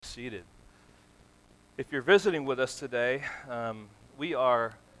seated. If you're visiting with us today, we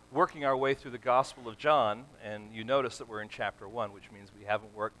are working our way through the Gospel of John, and you notice that we're in chapter 1, which means we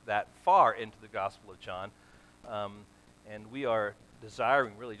haven't worked that far into the Gospel of John. And we are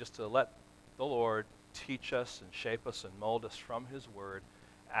desiring really just to let the Lord teach us and shape us and mold us from His Word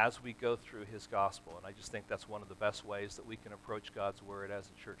as we go through His Gospel. And I just think that's one of the best ways that we can approach God's Word as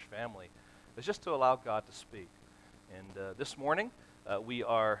a church family, is just to allow God to speak. And this morning, we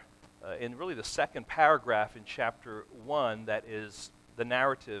are in really the second paragraph in chapter 1 that is the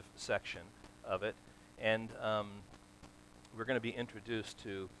narrative section of it. And we're going to be introduced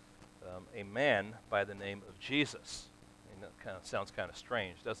to a man by the name of Jesus. And that kind of sounds kind of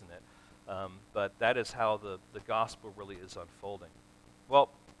strange, doesn't it? But that is how the gospel really is unfolding. Well,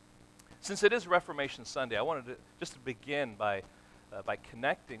 since it is Reformation Sunday, I wanted to begin by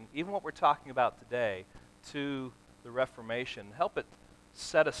connecting even what we're talking about today to the Reformation, help it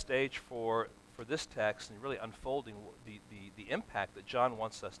set a stage for this text and really unfolding the impact that John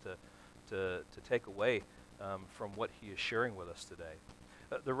wants us to take away from what he is sharing with us today.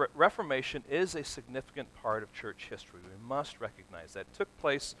 The Reformation is a significant part of church history. We must recognize that. It took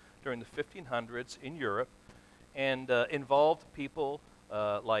place during the 1500s in Europe and involved people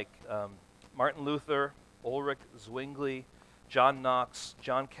like Martin Luther, Ulrich Zwingli, John Knox,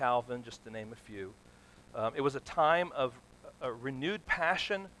 John Calvin, just to name a few. It was a time of a renewed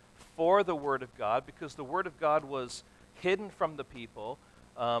passion for the Word of God because the Word of God was hidden from the people.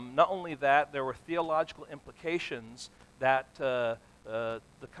 Not only that, there were theological implications that the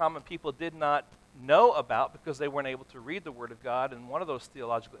common people did not know about because they weren't able to read the Word of God. And one of those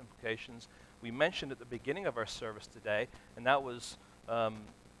theological implications we mentioned at the beginning of our service today, and that was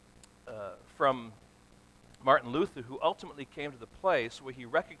from Martin Luther, who ultimately came to the place where he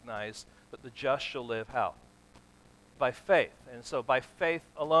recognized that the just shall live how? By faith. And so by faith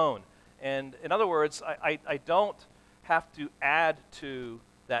alone. And in other words, I don't have to add to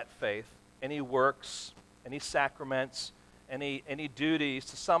that faith any works, any sacraments, any duties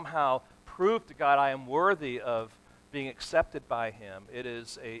to somehow prove to God I am worthy of being accepted by Him. It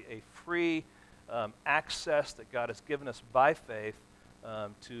is a free access that God has given us by faith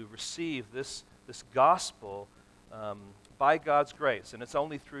to receive this gospel by God's grace, and it's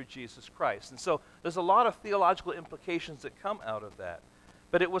only through Jesus Christ. And so there's a lot of theological implications that come out of that.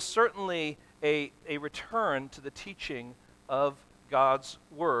 But it was certainly a return to the teaching of God's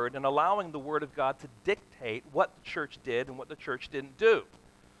Word and allowing the Word of God to dictate what the church did and what the church didn't do,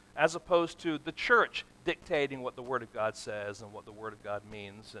 as opposed to the church dictating what the Word of God says and what the Word of God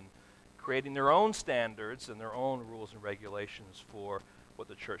means and creating their own standards and their own rules and regulations for what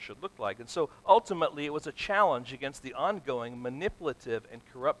the church should look like. And so ultimately it was a challenge against the ongoing manipulative and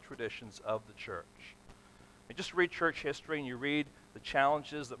corrupt traditions of the church. You just read church history and you read the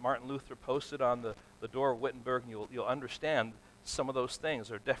challenges that Martin Luther posted on the door of Wittenberg, and you'll understand some of those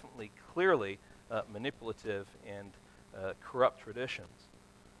things are definitely clearly manipulative and corrupt traditions.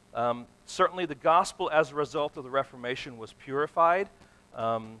 Certainly the gospel as a result of the Reformation was purified.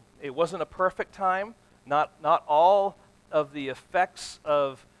 It wasn't a perfect time. Not all of the effects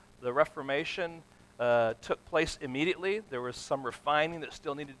of the Reformation took place immediately. There was some refining that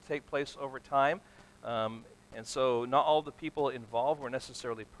still needed to take place over time. And so not all the people involved were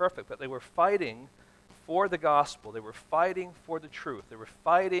necessarily perfect, but they were fighting for the gospel. They were fighting for the truth. They were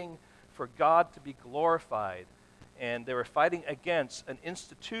fighting for God to be glorified. And they were fighting against an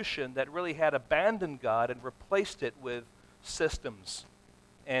institution that really had abandoned God and replaced it with systems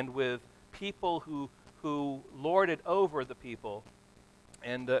and with people who lorded over the people.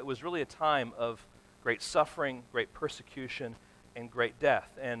 And it was really a time of great suffering, great persecution, and great death.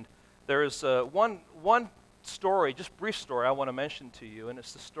 And there's one story, just brief story, I want to mention to you, and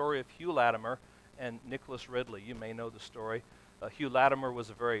it's the story of Hugh Latimer and Nicholas Ridley. You may know the story. Hugh Latimer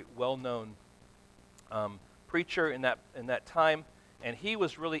was a very well-known preacher in that time, and he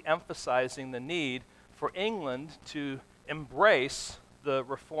was really emphasizing the need for England to embrace the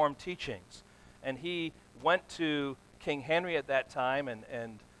Reformed teachings. And he went to King Henry at that time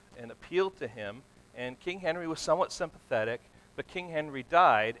and appealed to him. And King Henry was somewhat sympathetic, but King Henry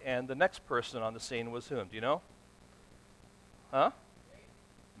died, and the next person on the scene was whom? Do you know? Huh?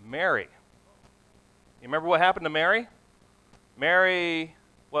 Mary. You remember what happened to Mary? Mary,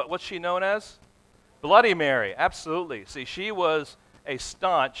 what's she known as? Bloody Mary, absolutely. See, she was a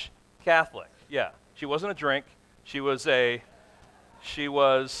staunch Catholic. Yeah, she wasn't a drink. She was a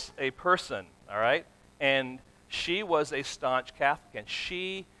person, all right? And she was a staunch Catholic, and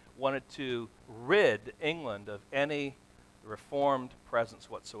she wanted to rid England of any Reformed presence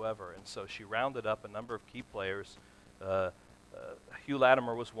whatsoever. And so she rounded up a number of key players, Hugh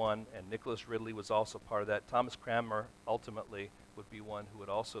Latimer was one, and Nicholas Ridley was also part of that. Thomas Cranmer ultimately would be one who would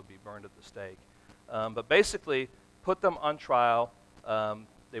also be burned at the stake. But basically, put them on trial.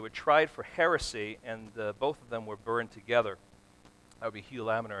 They were tried for heresy, and both of them were burned together. That would be Hugh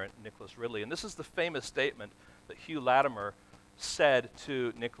Latimer and Nicholas Ridley. And this is the famous statement that Hugh Latimer said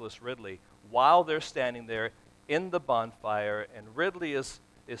to Nicholas Ridley while they're standing there in the bonfire, and Ridley is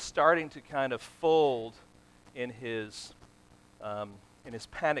starting to kind of fold in his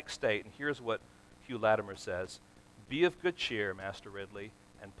panic state. And here's what Hugh Latimer says: "Be of good cheer, Master Ridley,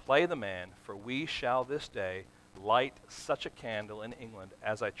 and play the man, for we shall this day light such a candle in England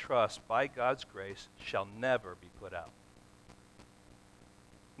as I trust, by God's grace, shall never be put out."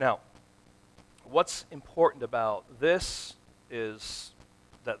 Now, what's important about this is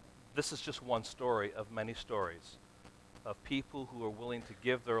that this is just one story of many stories of people who are willing to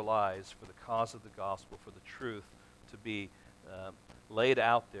give their lives for the cause of the gospel, for the truth to be laid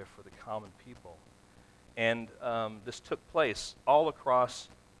out there for the common people. And this took place all across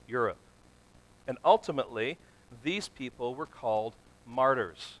Europe. And ultimately, these people were called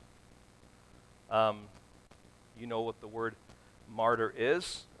martyrs. You know what the word martyr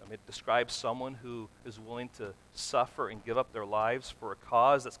is? I mean, it describes someone who is willing to suffer and give up their lives for a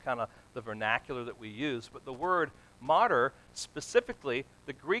cause. That's kind of the vernacular that we use. But the word martyr, specifically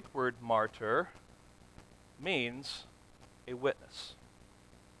the Greek word martyr, means a witness.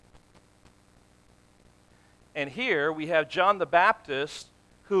 And here we have John the Baptist,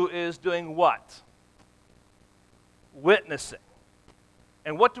 who is doing what? Witnessing.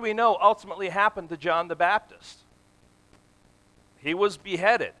 And what do we know ultimately happened to John the Baptist? He was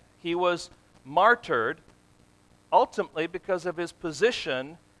beheaded. He was martyred, ultimately because of his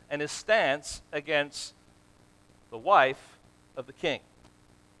position and his stance against the wife of the king.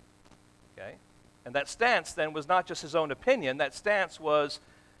 Okay? And that stance then was not just his own opinion. That stance was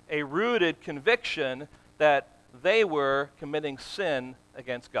a rooted conviction that they were committing sin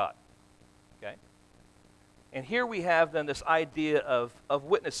against God. Okay? And here we have then this idea of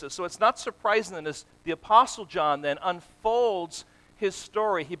witnesses. So it's not surprising that as the Apostle John then unfolds his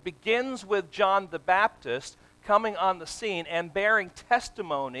story, he begins with John the Baptist coming on the scene and bearing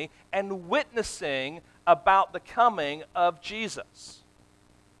testimony and witnessing about the coming of Jesus.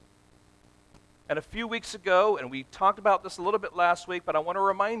 And a few weeks ago, and we talked about this a little bit last week, but I want to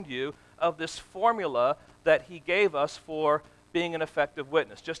remind you of this formula that he gave us for being an effective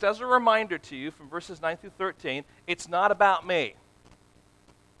witness. Just as a reminder to you from verses 9 through 13, it's not about me.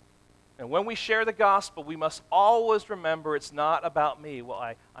 And when we share the gospel, we must always remember it's not about me.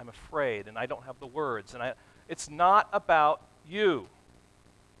 Well, I'm afraid, and I don't have the words. It's not about you.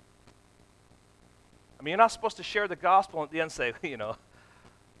 I mean, you're not supposed to share the gospel and at the end say,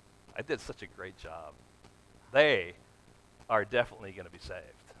 I did such a great job. They are definitely going to be saved.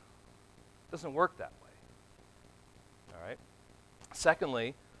 It doesn't work that way. All right?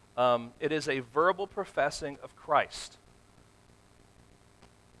 Secondly, it is a verbal professing of Christ.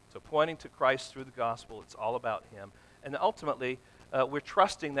 So pointing to Christ through the gospel, it's all about him. And ultimately, we're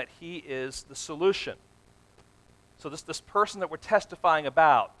trusting that he is the solution. So this person that we're testifying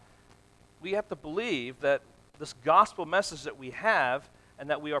about, we have to believe that this gospel message that we have and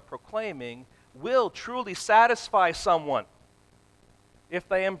that we are proclaiming will truly satisfy someone if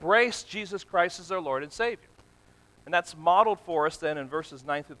they embrace Jesus Christ as their Lord and Savior. And that's modeled for us then in verses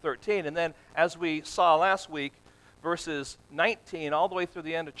 9 through 13. And then, as we saw last week, verses 19 all the way through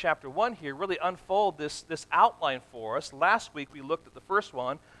the end of chapter 1 here really unfold this outline for us. Last week we looked at the first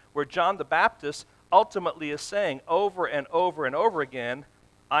one where John the Baptist ultimately is saying over and over and over again,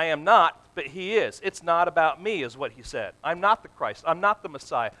 I am not, but he is. It's not about me, is what he said. I'm not the Christ. I'm not the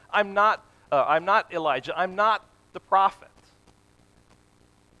Messiah. I'm not Elijah. I'm not the prophet.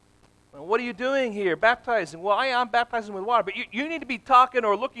 Well, what are you doing here? Baptizing. Well, I am baptizing with water, but you need to be talking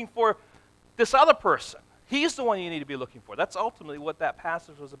or looking for this other person. He's the one you need to be looking for. That's ultimately what that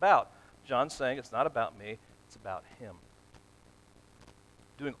passage was about. John's saying it's not about me, it's about him.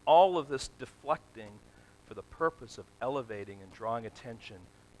 Doing all of this deflecting for the purpose of elevating and drawing attention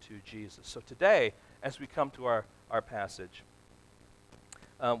to Jesus. So today, as we come to our passage,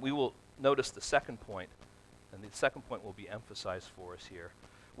 we will notice the second point, and the second point will be emphasized for us here,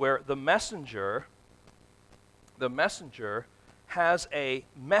 where the messenger has a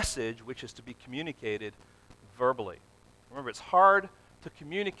message which is to be communicated verbally. Remember, it's hard to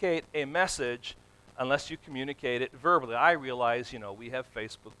communicate a message unless you communicate it verbally. I realize, we have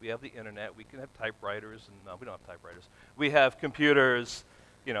Facebook, we have the internet, we can have typewriters, and no, we don't have typewriters. We have computers,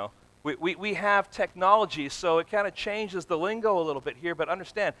 We have technology, so it kind of changes the lingo a little bit here, but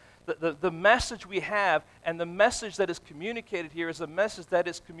understand, the message we have and the message that is communicated here is a message that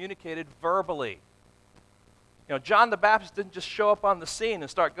is communicated verbally. You know, John the Baptist didn't just show up on the scene and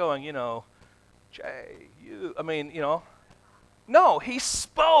start going, No, he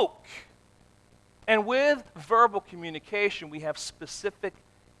spoke. And with verbal communication, we have specific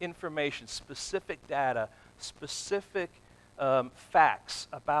information, specific data, specific facts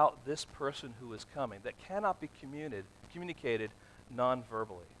about this person who is coming that cannot be communicated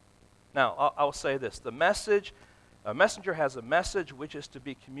non-verbally. Now, I'll say this. A messenger has a message which is to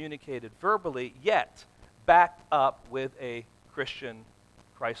be communicated verbally, yet backed up with a Christian,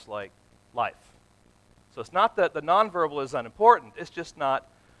 Christ-like life. So it's not that the nonverbal is unimportant. It's just not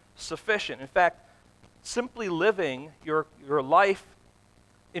sufficient. In fact, simply living your life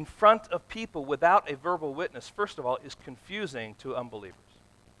in front of people without a verbal witness, first of all, is confusing to unbelievers.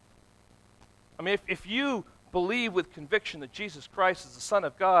 I mean, if you believe with conviction that Jesus Christ is the Son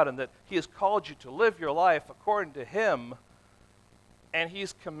of God and that He has called you to live your life according to Him, and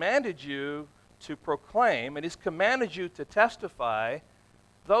He's commanded you to proclaim, and He's commanded you to testify,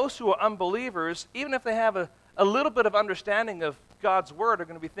 those who are unbelievers, even if they have a little bit of understanding of God's Word, are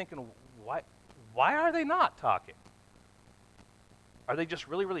going to be thinking, why are they not talking? Are they just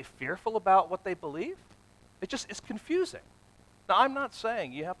really, really fearful about what they believe? It's confusing. Now, I'm not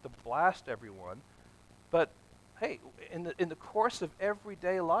saying you have to blast everyone, but hey, in the course of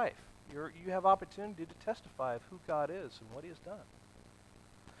everyday life, you have opportunity to testify of who God is and what He has done.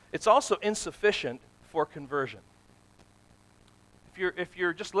 It's also insufficient for conversion. If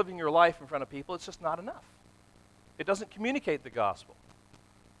you're just living your life in front of people, it's just not enough. It doesn't communicate the gospel.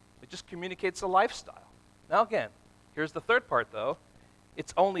 It just communicates a lifestyle. Now again, here's the third part though.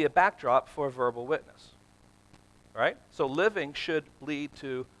 It's only a backdrop for a verbal witness. Right? So living should lead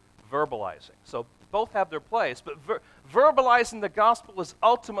to verbalizing. So both have their place, but verbalizing the gospel is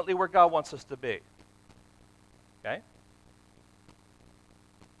ultimately where God wants us to be. Okay?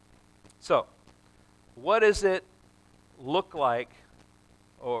 So, what does it look like,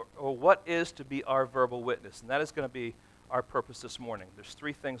 or what is to be our verbal witness? And that is going to be our purpose this morning. There's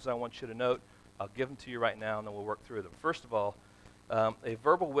three things I want you to note. I'll give them to you right now, and then we'll work through them. First of all, a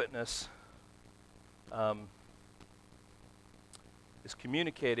verbal witness is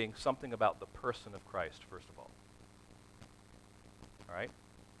communicating something about the person of Christ, first of all. All right?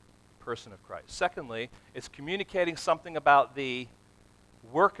 Person of Christ. Secondly, it's communicating something about the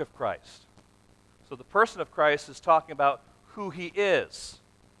work of Christ. So the person of Christ is talking about who He is.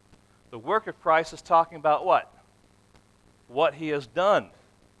 The work of Christ is talking about what? What He has done,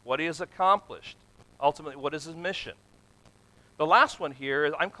 what He has accomplished. Ultimately, what is His mission? The last one here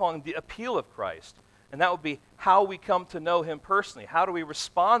is I'm calling the appeal of Christ. And that would be how we come to know Him personally. How do we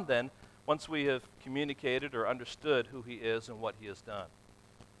respond then once we have communicated or understood who He is and what He has done?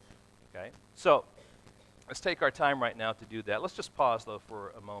 Okay? So, let's take our time right now to do that. Let's just pause, though,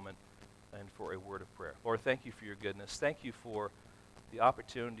 for a moment and for a word of prayer. Lord, thank You for Your goodness. Thank You for the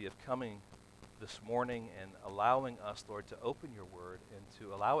opportunity of coming this morning and allowing us, Lord, to open Your Word and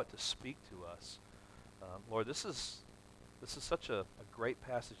to allow it to speak to us. Lord, this is such a great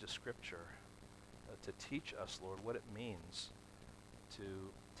passage of Scripture to teach us, Lord, what it means to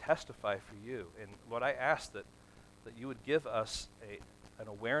testify for You. And Lord, I ask that You would give us an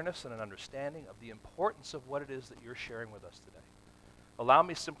awareness and an understanding of the importance of what it is that You're sharing with us today. Allow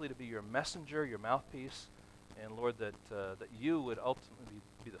me simply to be Your messenger, Your mouthpiece, and Lord, that You would ultimately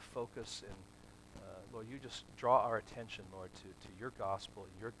be the focus, and Lord, You just draw our attention, Lord, to Your gospel,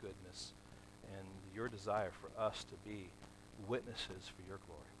 Your goodness, and Your desire for us to be witnesses for Your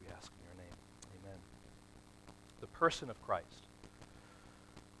glory. We ask in Your name. Amen. The person of Christ.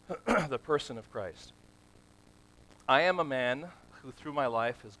 The person of Christ. I am a man who through my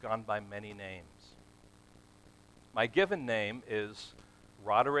life has gone by many names. My given name is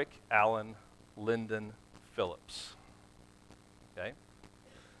Roderick Allen Lyndon Phillips. Okay?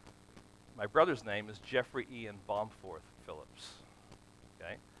 My brother's name is Jeffrey Ian Bomforth Phillips.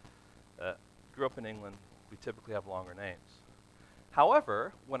 Okay? Grew up in England. We typically have longer names.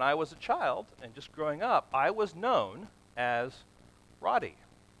 However, when I was a child and just growing up, I was known as Roddy.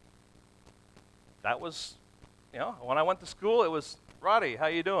 That was, when I went to school, it was, Roddy, how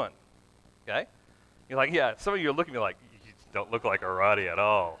you doing? Okay? You're like, yeah, some of you are looking at me like, you don't look like a Roddy at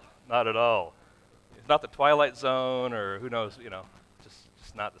all. Not at all. It's not the Twilight Zone or who knows,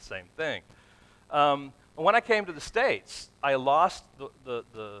 just not the same thing. When I came to the States, I lost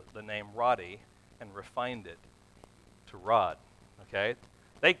the name Roddy and refined it to Rod. Okay?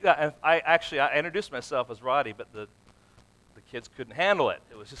 I introduced myself as Roddy, but the kids couldn't handle it.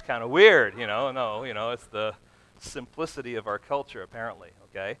 It was just kind of weird, No, it's the simplicity of our culture, apparently,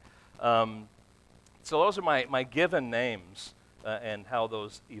 okay? So those are my given names and how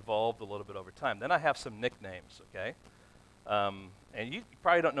those evolved a little bit over time. Then I have some nicknames, okay? And you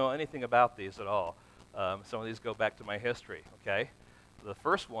probably don't know anything about these at all. Some of these go back to my history, okay? The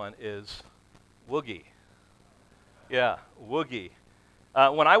first one is Woogie. Yeah, Woogie.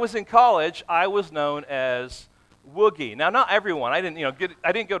 When I was in college, I was known as Woogie. Now, not everyone. I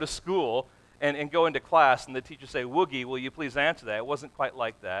didn't go to school and go into class and the teacher say, Woogie, will you please answer that? It wasn't quite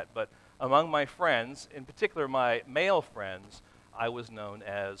like that. But among my friends, in particular my male friends, I was known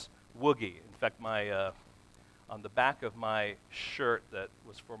as Woogie. In fact, on the back of my shirt that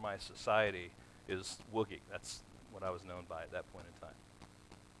was for my society is Woogie. That's what I was known by at that point in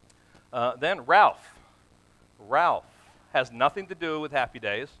time. Then Ralph. Ralph has nothing to do with Happy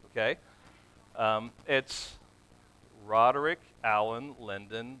Days, okay? It's Roderick Allen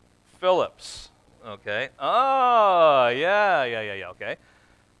Lyndon Phillips, okay? Oh, yeah, okay.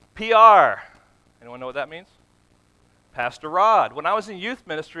 PR. Anyone know what that means? Pastor Rod. When I was in youth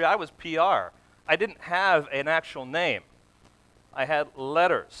ministry, I was PR. I didn't have an actual name. I had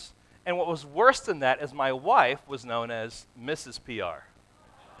letters. And what was worse than that is my wife was known as Mrs. PR.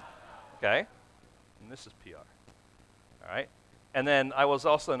 Okay? Mrs. PR. All right? And then I was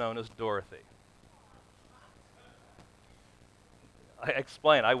also known as Dorothy.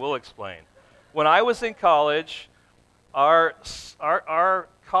 I will explain. When I was in college, our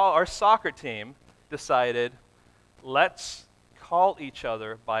soccer team decided, let's call each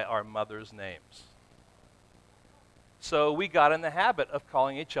other by our mother's names. So we got in the habit of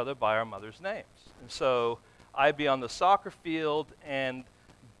calling each other by our mother's names. And so I'd be on the soccer field, and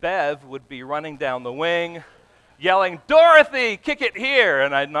Bev would be running down the wing, yelling, Dorothy, kick it here!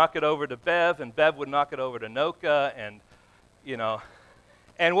 And I'd knock it over to Bev, and Bev would knock it over to Noka, and,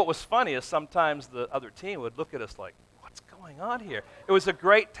 And what was funny is sometimes the other team would look at us like, what's going on here? It was a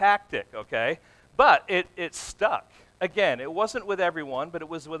great tactic, okay? But it stuck. Again, it wasn't with everyone, but it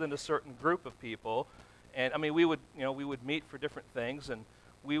was within a certain group of people. And we would meet for different things, and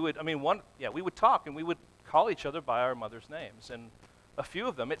we would talk, and we would call each other by our mother's names. And a few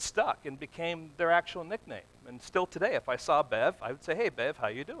of them, it stuck and became their actual nickname. And still today, if I saw Bev, I would say, hey, Bev, how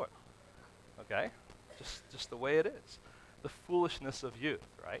you doing? Okay? Just the way it is. The foolishness of youth,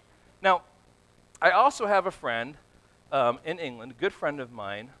 right? Now, I also have a friend in England, a good friend of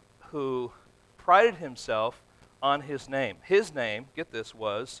mine, who prided himself on his name. His name, get this,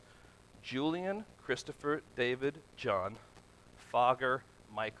 was Julian Christopher David John Fogger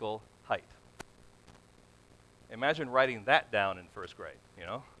Michael Height. Imagine writing that down in first grade,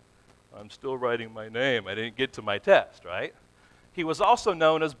 I'm still writing my name. I didn't get to my test, right? He was also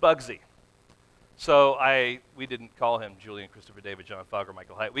known as Bugsy. So we didn't call him Julian Christopher David John Fogger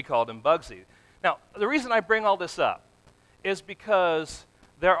Michael Height. We called him Bugsy. Now, the reason I bring all this up is because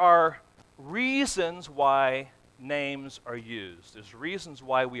there are reasons why names are used. There's reasons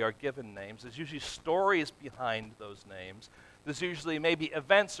why we are given names. There's usually stories behind those names. There's usually maybe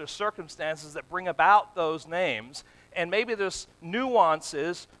events or circumstances that bring about those names. And maybe there's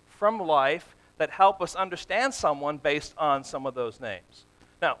nuances from life that help us understand someone based on some of those names.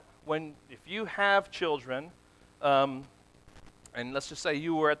 Now, if you have children, and let's just say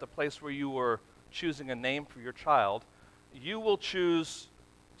you were at the place where you were choosing a name for your child, you will choose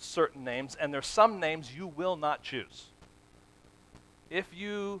certain names, and there's some names you will not choose. If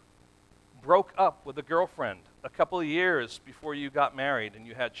you broke up with a girlfriend a couple of years before you got married and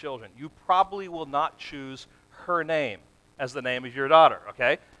you had children, you probably will not choose her name as the name of your daughter,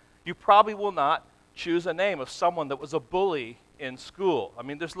 okay? You probably will not choose a name of someone that was a bully in school.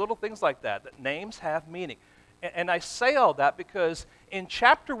 There's little things like that names have meaning. And I say all that because in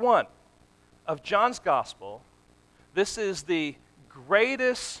chapter 1 of John's Gospel, this is the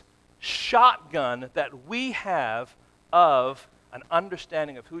greatest shotgun that we have of an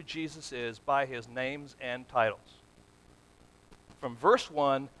understanding of who Jesus is by his names and titles. From verse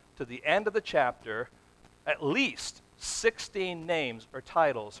 1 to the end of the chapter, at least 16 names or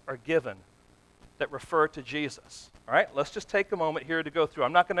titles are given that refer to Jesus. All right, let's just take a moment here to go through.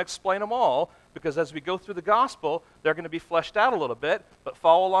 I'm not going to explain them all because as we go through the gospel, they're going to be fleshed out a little bit, but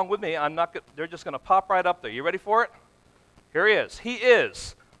follow along with me. They're just going to pop right up there. You ready for it? Here he is. He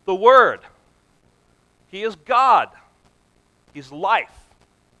is the Word. He is God. He's life.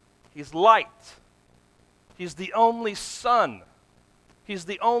 He's light. He's the only Son. He's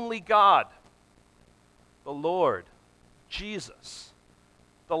the only God. The Lord, Jesus,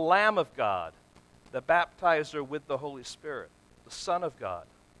 the Lamb of God, the baptizer with the Holy Spirit, the Son of God,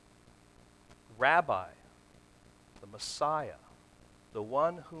 Rabbi, the Messiah, the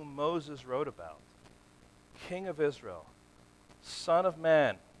one whom Moses wrote about, King of Israel, Son of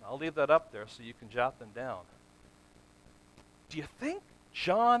Man. I'll leave that up there so you can jot them down. Do you think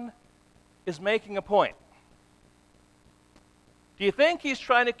John is making a point? Do you think he's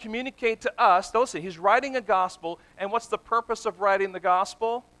trying to communicate to us? Listen, he's writing a gospel, and what's the purpose of writing the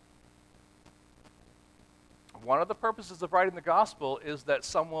gospel? One of the purposes of writing the gospel is that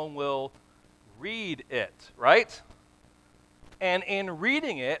someone will read it, right? And in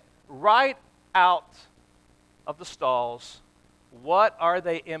reading it, write out of the stalls, what are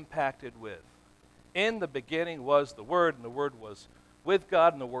they impacted with? In the beginning was the Word, and the Word was with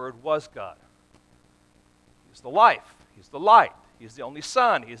God, and the Word was God. He's the life. He's the light. He's the only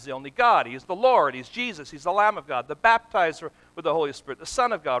Son. He's the only God. He's the Lord. He's Jesus. He's the Lamb of God, the baptizer with the Holy Spirit, the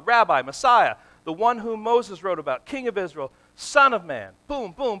Son of God, Rabbi, Messiah, the one whom Moses wrote about, King of Israel, Son of Man.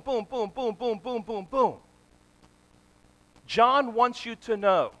 Boom, boom, boom, boom, boom, boom, boom, boom, boom. John wants you to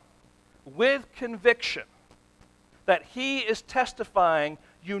know with conviction that he is testifying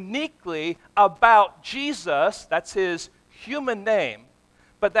uniquely about Jesus, that's his human name,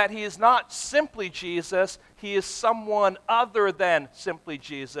 but that he is not simply Jesus, he is someone other than simply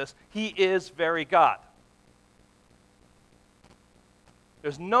Jesus. He is very God.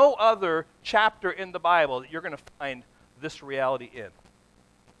 There's no other chapter in the Bible that you're going to find this reality in.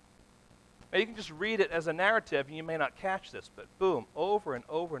 Now, you can just read it as a narrative and you may not catch this, but boom, over and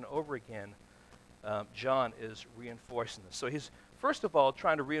over and over again, John is reinforcing this. So he's, first of all,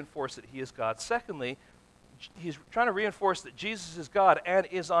 trying to reinforce that he is God. Secondly, he's trying to reinforce that Jesus is God and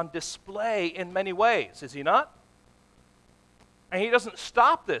is on display in many ways, is he not? And he doesn't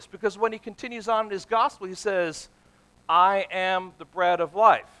stop this, because when he continues on in his gospel, he says, I am the bread of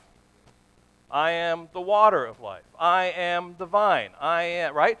life. I am the water of life. I am the vine. I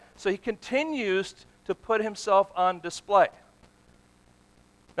am, right? So he continues to put himself on display.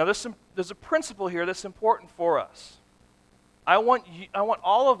 Now, there's a principle here that's important for us. I want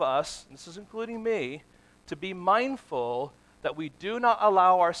all of us, and this is including me, to be mindful that we do not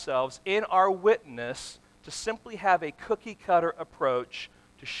allow ourselves in our witness to simply have a cookie-cutter approach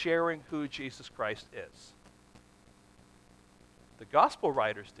to sharing who Jesus Christ is. The gospel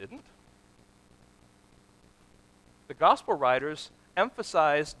writers didn't. The gospel writers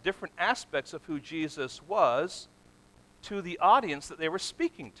emphasized different aspects of who Jesus was to the audience that they were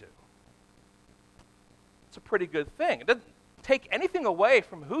speaking to. It's a pretty good thing. It doesn't take anything away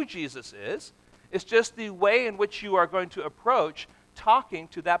from who Jesus is. It's just the way in which you are going to approach talking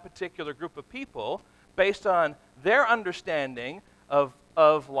to that particular group of people based on their understanding of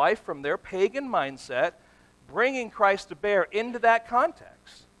life from their pagan mindset, bringing Christ to bear into that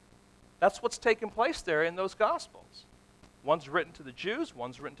context. That's what's taking place there in those Gospels. One's written to the Jews,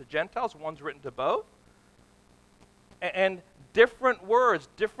 one's written to Gentiles, one's written to both. And different words,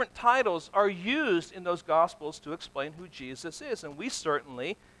 different titles are used in those Gospels to explain who Jesus is. And we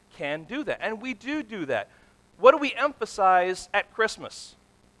certainly can do that. And we do that. What do we emphasize at Christmas?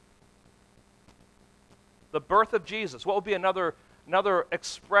 The birth of Jesus. What would be another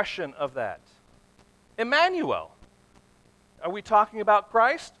expression of that? Emmanuel. Are we talking about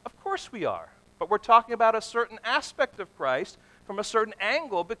Christ? Of course we are. But we're talking about a certain aspect of Christ from a certain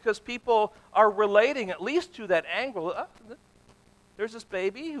angle, because people are relating at least to that angle. There's this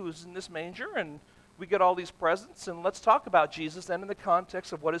baby who's in this manger, and we get all these presents, and let's talk about Jesus then in the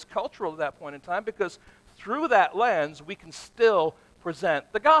context of what is cultural at that point in time, because through that lens, we can still present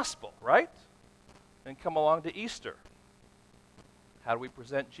the gospel, right? And come along to Easter. How do we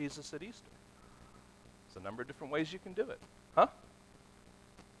present Jesus at Easter? There's a number of different ways you can do it. Huh?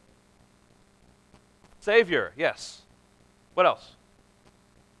 Savior, yes. What else?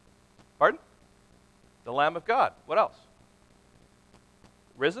 Pardon? The Lamb of God. What else?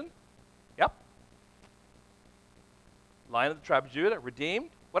 Risen? Yep. Lion of the tribe of Judah, redeemed.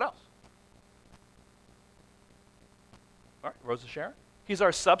 What else? All right, Rose of Sharon. He's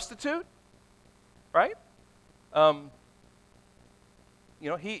our substitute, right?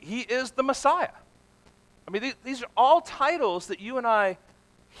 He is the Messiah. I mean, these are all titles that you and I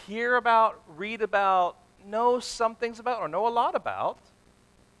hear about, read about, know some things about, or know a lot about.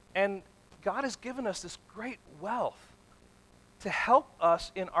 And God has given us this great wealth to help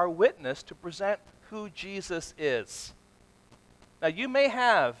us in our witness to present who Jesus is. Now, you may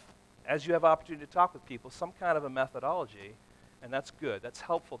have, as you have opportunity to talk with people, some kind of a methodology, and that's good. That's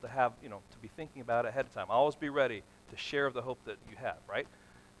helpful to have, to be thinking about it ahead of time. Always be ready to share the hope that you have, right?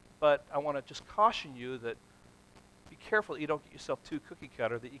 But I want to just caution you that be careful that you don't get yourself too cookie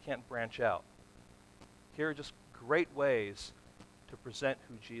cutter, that you can't branch out. Here are just great ways to present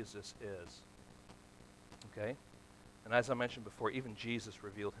who Jesus is. Okay? And as I mentioned before, even Jesus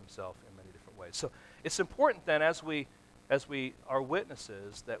revealed himself in many different ways. So it's important then, as we are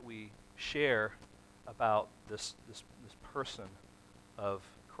witnesses, that we share about this person of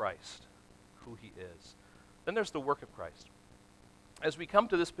Christ, who he is. Then there's the work of Christ. As we come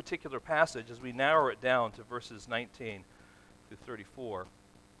to this particular passage, as we narrow it down to verses 19 through 34,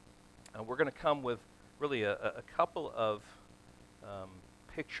 we're going to come with really a couple of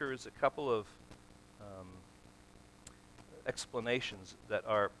pictures, a couple of explanations that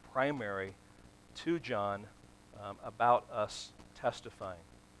are primary to John about us testifying.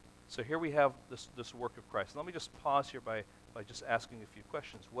 So here we have this work of Christ. Let me just pause here by just asking a few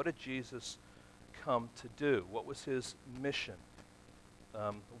questions. What did Jesus come to do? What was his mission?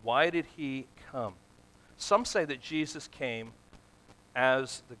 Why did he come? Some say that Jesus came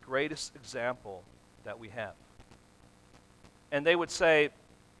as the greatest example that we have. And they would say,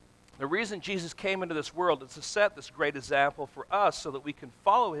 the reason Jesus came into this world is to set this great example for us so that we can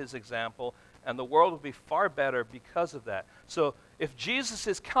follow his example, and the world will be far better because of that. So if Jesus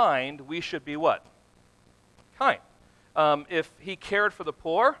is kind, we should be what? Kind. If he cared for the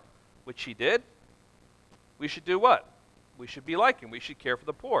poor, which he did, we should do what? We should be like him. We should care for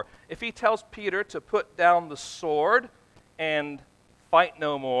the poor. If he tells Peter to put down the sword and fight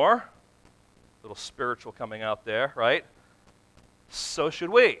no more, a little spiritual coming out there, right? So should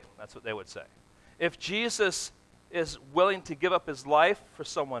we. That's what they would say. If Jesus is willing to give up his life for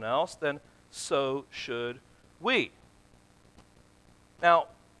someone else, then so should we. Now,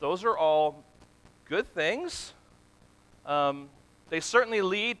 those are all good things. They certainly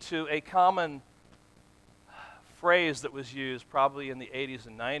lead to a common phrase that was used probably in the 80s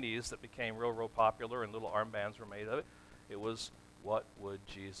and 90s that became real popular, and little armbands were made of it. It was, what would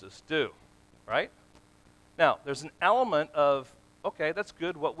Jesus do? Right? Now, there's an element of, okay, that's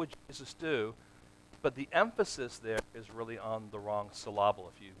good, what would Jesus do? But the emphasis there is really on the wrong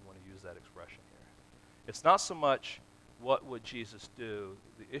syllable, if you want to use that expression here. It's not so much what would Jesus do,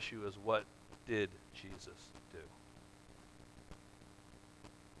 the issue is what did Jesus do?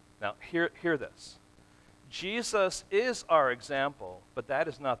 Now, hear this. Jesus is our example, but that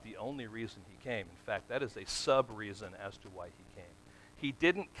is not the only reason he came. In fact, that is a sub-reason as to why he came. He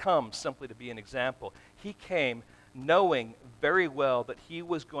didn't come simply to be an example. He came knowing very well that he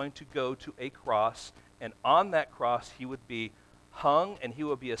was going to go to a cross, and on that cross he would be hung, and he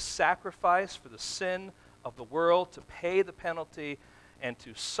would be a sacrifice for the sin of the world, to pay the penalty, and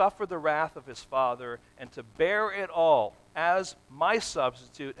to suffer the wrath of his Father, and to bear it all as my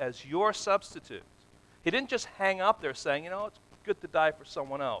substitute, as your substitute. He didn't just hang up there saying, it's good to die for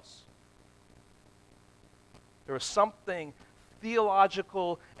someone else. There was something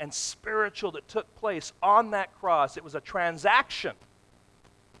theological and spiritual that took place on that cross. It was a transaction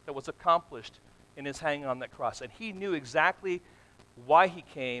that was accomplished in his hanging on that cross. And he knew exactly why he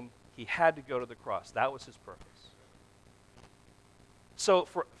came. He had to go to the cross. That was his purpose. So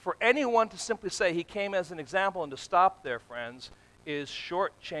for anyone to simply say he came as an example and to stop there, friends, is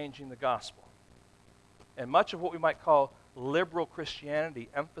shortchanging the gospel. And much of what we might call liberal Christianity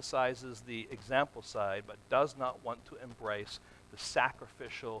emphasizes the example side, but does not want to embrace the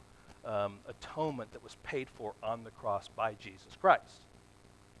sacrificial atonement that was paid for on the cross by Jesus Christ.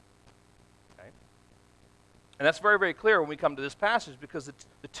 Okay? And that's very, very clear when we come to this passage, because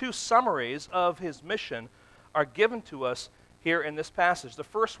the two summaries of his mission are given to us here in this passage. The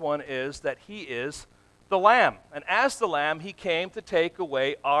first one is that he is the Lamb. And as the Lamb, he came to take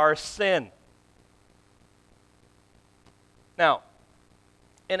away our sin. Now,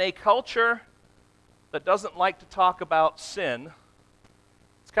 in a culture that doesn't like to talk about sin,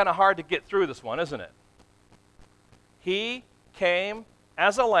 it's kind of hard to get through this one, isn't it? He came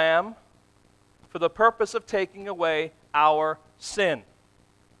as a lamb for the purpose of taking away our sin.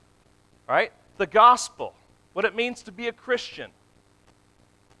 All right? The gospel, what it means to be a Christian,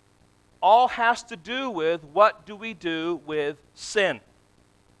 all has to do with what do we do with sin?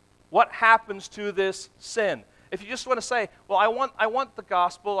 What happens to this sin? If you just want to say, well, I want the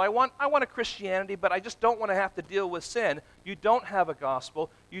gospel, I want a Christianity, but I just don't want to have to deal with sin, you don't have a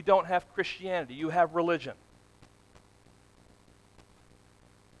gospel, you don't have Christianity, you have religion.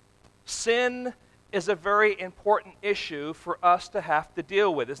 Sin is a very important issue for us to have to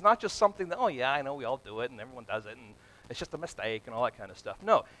deal with. It's not just something that, oh yeah, I know we all do it and everyone does it and it's just a mistake and all that kind of stuff.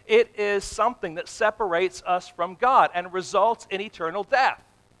 No, it is something that separates us from God and results in eternal death.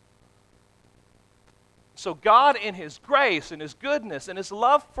 So God, in his grace and his goodness and his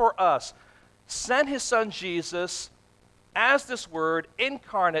love for us, sent his son Jesus as this word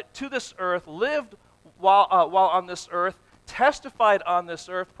incarnate to this earth, lived while on this earth, testified on this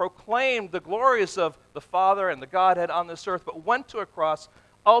earth, proclaimed the glories of the Father and the Godhead on this earth, but went to a cross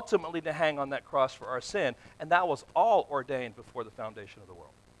ultimately to hang on that cross for our sin. And that was all ordained before the foundation of the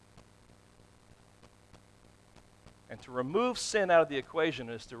world. And to remove sin out of the equation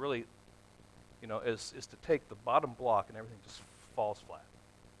is to really, is to take the bottom block and everything just falls flat.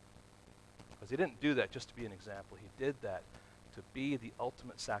 Because he didn't do that just to be an example. He did that to be the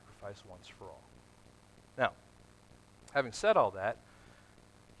ultimate sacrifice once for all. Now, having said all that,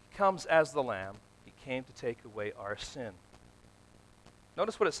 he comes as the Lamb. He came to take away our sin.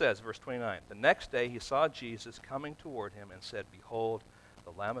 Notice what it says, verse 29. The next day he saw Jesus coming toward him and said, "Behold,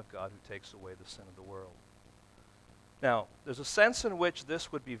 the Lamb of God who takes away the sin of the world." Now, there's a sense in which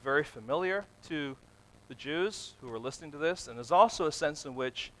this would be very familiar to the Jews who were listening to this, and there's also a sense in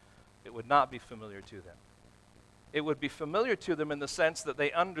which it would not be familiar to them. It would be familiar to them in the sense that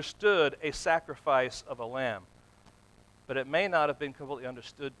they understood a sacrifice of a lamb, but it may not have been completely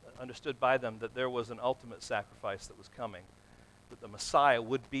understood by them that there was an ultimate sacrifice that was coming, that the Messiah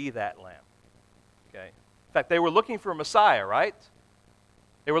would be that lamb. Okay? In fact, they were looking for a Messiah, right?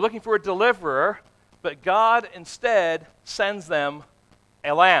 They were looking for a deliverer, but God instead sends them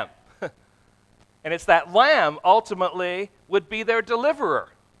a lamb. And it's that lamb ultimately would be their deliverer.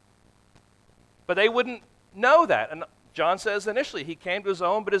 But they wouldn't know that. And John says initially he came to his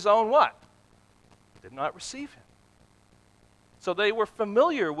own, but his own what? Did not receive him. So they were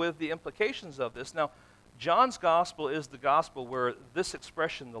familiar with the implications of this. Now, John's gospel is the gospel where this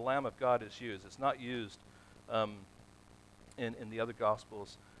expression, the Lamb of God, is used. It's not used in the other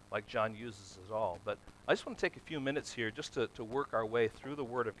gospels like John uses at all. But I just want to take a few minutes here just to work our way through the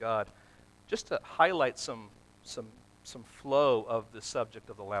Word of God, just to highlight some flow of the subject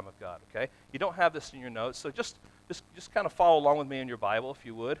of the Lamb of God, okay? You don't have this in your notes, so just kind of follow along with me in your Bible, if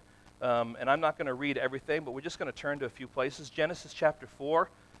you would. And I'm not going to read everything, but we're just going to turn to a few places. Genesis chapter 4.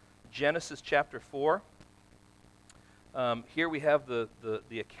 Genesis chapter 4. Here we have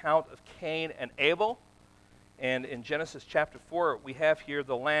the account of Cain and Abel. And in Genesis chapter 4, we have here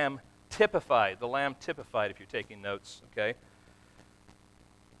the lamb typified. The lamb typified, if you're taking notes, okay?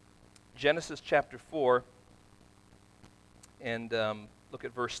 Genesis chapter 4, and look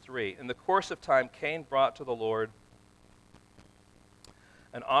at verse 3. In the course of time, Cain brought to the Lord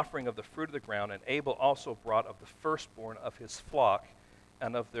an offering of the fruit of the ground, and Abel also brought of the firstborn of his flock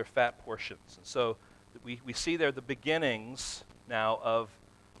and of their fat portions. And so we see there the beginnings now of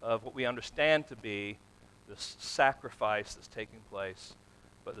what we understand to be this sacrifice that's taking place,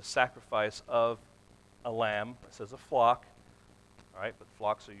 but the sacrifice of a lamb. It says a flock, all right, but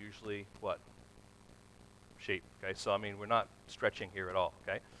flocks are usually what? Sheep, okay? So, I mean, we're not stretching here at all,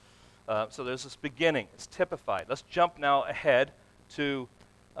 okay? So there's this beginning. It's typified. Let's jump now ahead to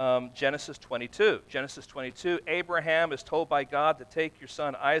Genesis 22. Genesis 22, Abraham is told by God to take your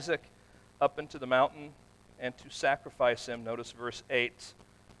son Isaac up into the mountain and to sacrifice him. Notice verse 8.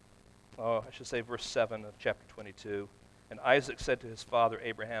 I should say verse 7 of chapter 22. And Isaac said to his father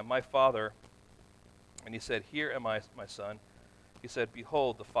Abraham, "My father." And he said, "Here am I, my son." He said,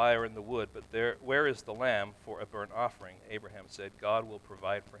 "Behold, the fire and the wood, but where is the lamb for a burnt offering?" Abraham said, "God will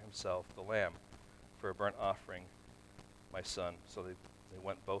provide for himself the lamb for a burnt offering, my son." So they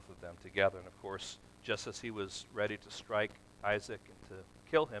went both of them together. And of course, just as he was ready to strike Isaac and to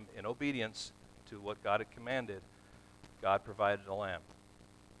kill him in obedience to what God had commanded, God provided a lamb.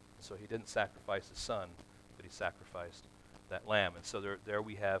 So he didn't sacrifice his son, but he sacrificed that lamb. And so there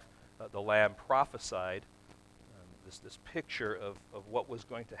we have the lamb prophesied, this picture of what was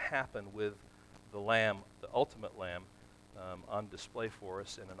going to happen with the lamb, the ultimate lamb, on display for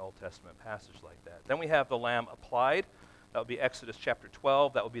us in an Old Testament passage like that. Then we have the lamb applied. That would be Exodus chapter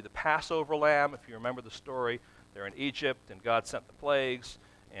 12. That would be the Passover lamb. If you remember the story, they're in Egypt, and God sent the plagues,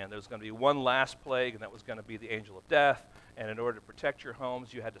 and there was going to be one last plague, and that was going to be the angel of death. And in order to protect your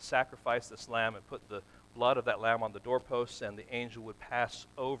homes, you had to sacrifice this lamb and put the blood of that lamb on the doorposts, and the angel would pass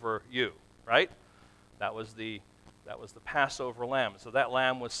over you, right? That was the Passover lamb. So that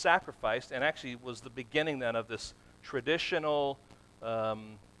lamb was sacrificed, and actually was the beginning then of this traditional,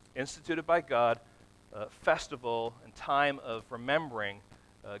 instituted by God, festival and time of remembering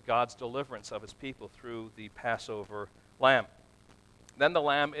God's deliverance of his people through the Passover lamb. Then the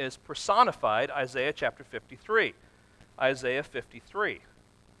lamb is personified, Isaiah chapter 53. Isaiah 53.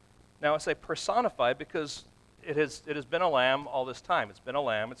 Now I say personified because it has been a lamb all this time. It's been a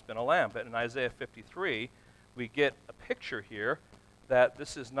lamb, it's been a lamb. But in Isaiah 53, we get a picture here that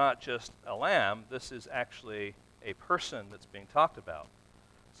this is not just a lamb, this is actually a person that's being talked about.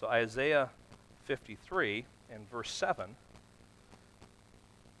 So Isaiah 53 and verse 7,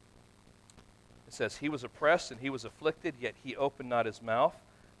 It says, he was oppressed and he was afflicted, yet he opened not his mouth.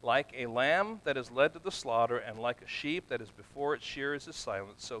 Like a lamb that is led to the slaughter, and like a sheep that is before its shearers is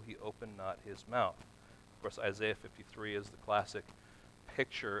silent, so he opened not his mouth. Of course, Isaiah 53 is the classic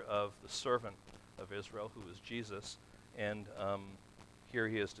picture of the servant of Israel, who is Jesus. And here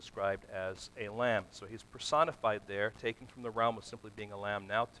he is described as a lamb. So he's personified there, taken from the realm of simply being a lamb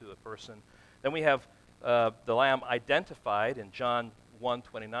now to a person. Then we have the lamb identified in John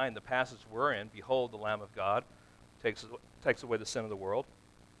 1:29, the passage we're in. Behold, the Lamb of God takes away the sin of the world.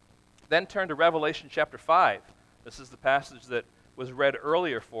 Then turn to Revelation chapter 5. This is the passage that was read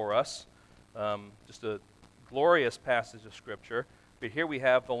earlier for us. Just a glorious passage of Scripture. But here we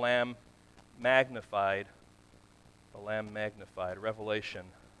have the Lamb magnified. The Lamb magnified. Revelation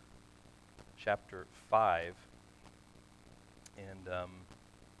chapter 5 and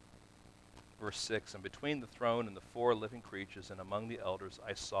verse 6. And between the throne and the four living creatures and among the elders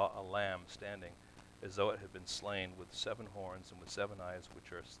I saw a lamb standing as though it had been slain, with 7 horns and with 7 eyes,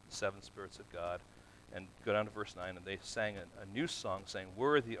 which are the 7 spirits of God. And go down to verse 9, and they sang a new song, saying,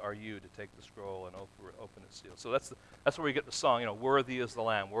 worthy are you to take the scroll and open its seal. So that's where we get the song, worthy is the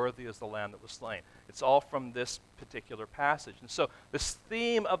Lamb that was slain. It's all from this particular passage. And so this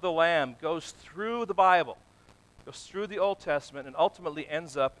theme of the Lamb goes through the Bible, goes through the Old Testament, and ultimately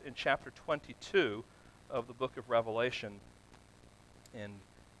ends up in chapter 22 of the book of Revelation. And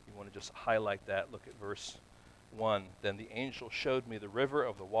you want to just highlight that. Look at verse 1. Then the angel showed me the river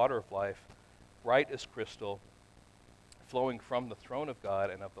of the water of life, bright as crystal, flowing from the throne of God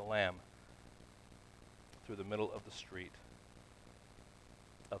and of the Lamb through the middle of the street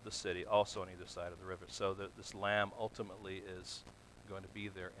of the city, also on either side of the river. So this Lamb ultimately is going to be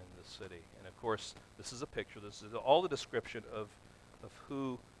there in the city. And of course, this is a picture. This is all the description of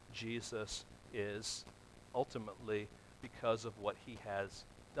who Jesus is ultimately because of what he has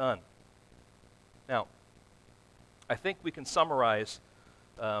done. Now, I think we can summarize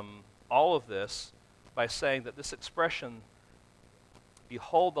all of this by saying that this expression,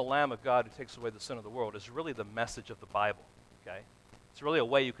 behold the Lamb of God who takes away the sin of the world, is really the message of the Bible, okay? It's really a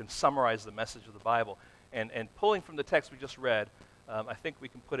way you can summarize the message of the Bible. And pulling from the text we just read, I think we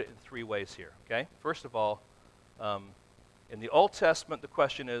can put it in 3 ways here, okay? First of all, in the Old Testament, the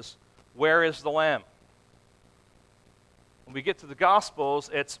question is, where is the Lamb? When we get to the Gospels,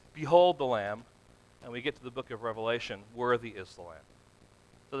 it's behold the Lamb. And we get to the book of Revelation, worthy is the Lamb.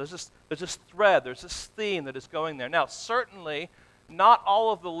 So there's this thread, there's this theme that is going there. Now, certainly, not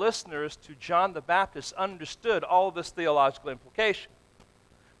all of the listeners to John the Baptist understood all of this theological implication.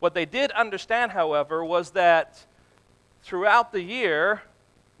 What they did understand, however, was that throughout the year,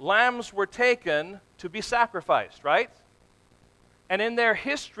 lambs were taken to be sacrificed, right? And in their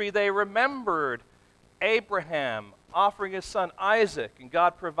history, they remembered Abraham offering his son Isaac and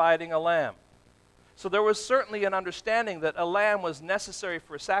God providing a lamb. So there was certainly an understanding that a lamb was necessary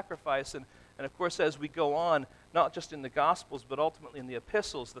for a sacrifice. And of course, as we go on, not just in the Gospels, but ultimately in the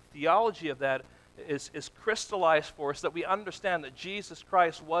epistles, the theology of that is crystallized for us, that we understand that Jesus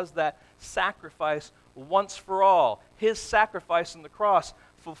Christ was that sacrifice once for all. His sacrifice on the cross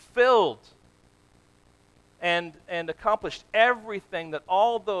fulfilled and accomplished everything that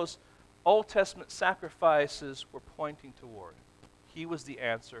all those Old Testament sacrifices were pointing toward. He was the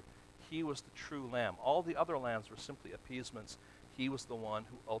answer. He was the true lamb. All the other lambs were simply appeasements. He was the one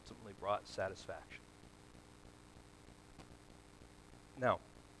who ultimately brought satisfaction. Now,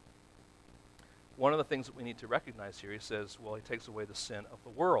 one of the things that we need to recognize here, he says, well, he takes away the sin of the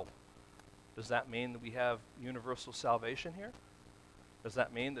world. Does that mean that we have universal salvation here? Does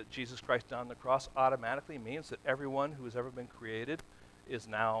that mean that Jesus Christ down on the cross automatically means that everyone who has ever been created is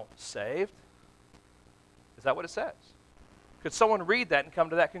now saved? Is that what it says? Could someone read that and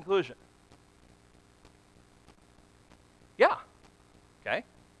come to that conclusion? Yeah. Okay.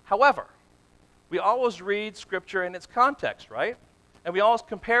 However, we always read Scripture in its context, right? And we always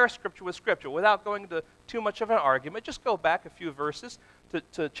compare Scripture with Scripture. Without going into too much of an argument, just go back a few verses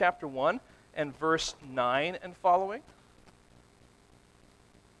to chapter 1 and verse 9 and following.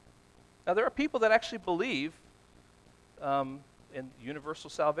 Now, there are people that actually believe in universal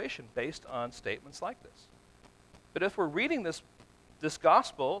salvation based on statements like this. But if we're reading this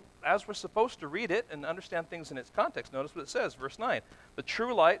gospel as we're supposed to read it and understand things in its context, notice what it says, verse 9. The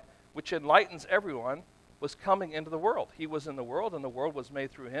true light, which enlightens everyone, was coming into the world. He was in the world, and the world was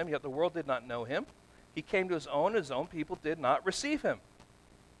made through him, yet the world did not know him. He came to his own people did not receive him.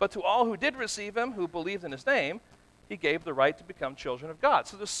 But to all who did receive him, who believed in his name, he gave the right to become children of God.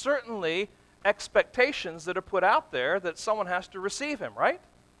 So there's certainly expectations that are put out there that someone has to receive him, right?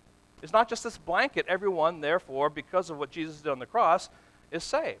 It's not just this blanket, everyone, therefore, because of what Jesus did on the cross, is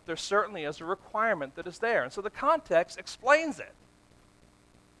saved. There certainly is a requirement that is there. And so the context explains it.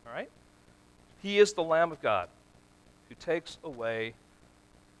 All right? He is the Lamb of God who takes away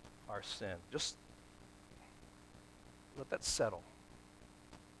our sin. Just let that settle.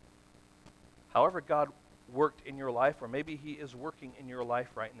 However God worked in your life, or maybe he is working in your life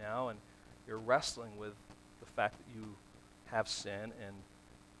right now, and you're wrestling with the fact that you have sin and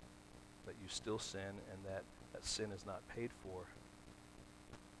that you still sin and that sin is not paid for.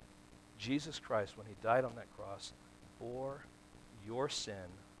 Jesus Christ, when he died on that cross, bore your sin,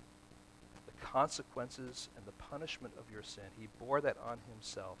 the consequences and the punishment of your sin. He bore that on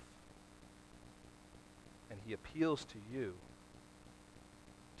himself. And he appeals to you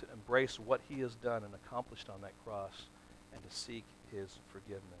to embrace what he has done and accomplished on that cross and to seek his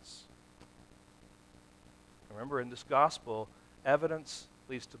forgiveness. Remember, in this gospel, evidence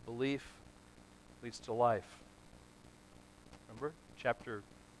leads to belief, leads to life. Remember, chapter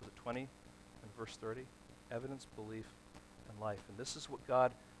 20 and verse 30? Evidence, belief, and life. And this is what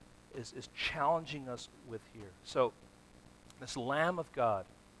God is challenging us with here. So, this Lamb of God,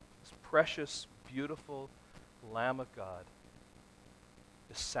 this precious, beautiful Lamb of God,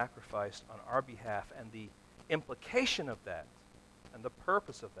 is sacrificed on our behalf, and the implication of that and the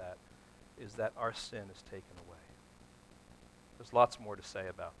purpose of that is that our sin is taken away. There's lots more to say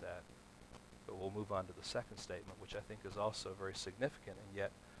about that, but we'll move on to the second statement, which I think is also very significant and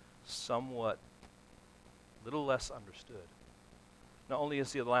yet somewhat little less understood. Not only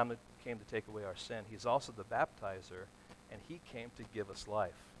is he the Lamb that came to take away our sin, he's also the baptizer, and he came to give us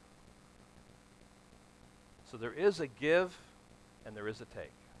life. So there is a give and there is a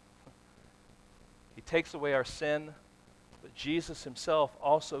take. He takes away our sin, but Jesus himself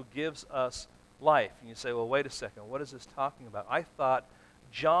also gives us life. And you say, well, wait a second, what is this talking about? I thought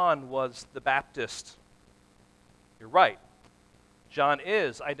John was the Baptist. You're right. John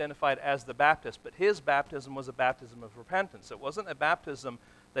is identified as the Baptist, but his baptism was a baptism of repentance. It wasn't a baptism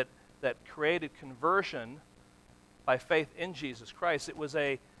that created conversion by faith in Jesus Christ. It was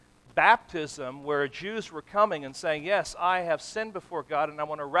a baptism where Jews were coming and saying, yes, I have sinned before God and I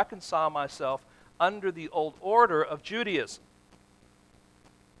want to reconcile myself under the old order of Judaism.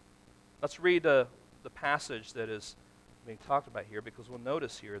 Let's read the passage that is being talked about here, because we'll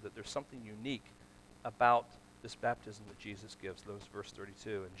notice here that there's something unique about this baptism that Jesus gives. Those verse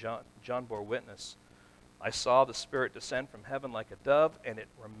 32. And John bore witness. I saw the Spirit descend from heaven like a dove, and it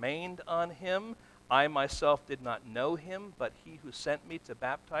remained on him. I myself did not know him, but he who sent me to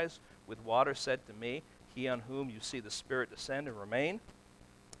baptize with water said to me, he on whom you see the Spirit descend and remain,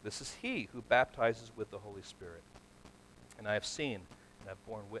 this is he who baptizes with the Holy Spirit. And I have seen and have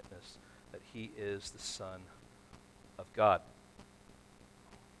borne witness that he is the Son of God.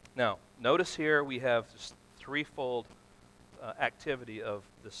 Now, notice here we have this threefold activity of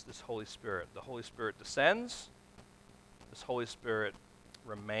this Holy Spirit. The Holy Spirit descends, this Holy Spirit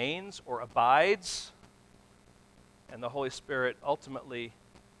remains or abides, and the Holy Spirit ultimately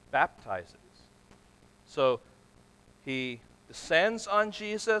baptizes. So he descends on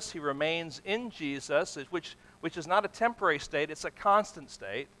Jesus, he remains in Jesus, which is not a temporary state, it's a constant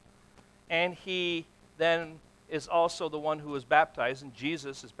state, and he then is also the one who is baptized, and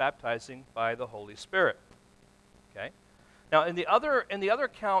Jesus is baptizing by the Holy Spirit. Okay? Now, in the other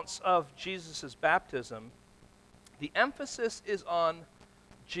accounts of Jesus' baptism, the emphasis is on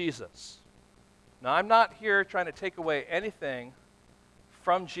Jesus. Now, I'm not here trying to take away anything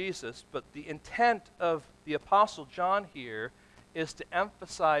from Jesus, but the intent of the Apostle John here is to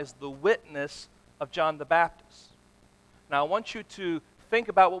emphasize the witness of John the Baptist. Now, I want you to think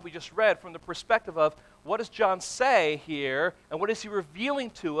about what we just read from the perspective of what does John say here, and what is he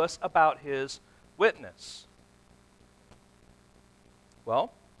revealing to us about his witness?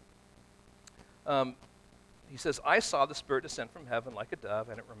 Well, he says, I saw the Spirit descend from heaven like a dove,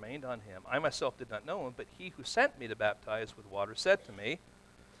 and it remained on him. I myself did not know him, but he who sent me to baptize with water said to me,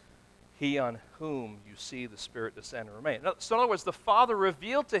 he on whom you see the Spirit descend and remain. So in other words, the Father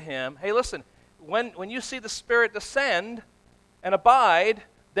revealed to him, hey, listen, when you see the Spirit descend and abide,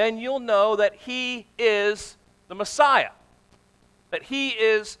 then you'll know that he is the Messiah, that he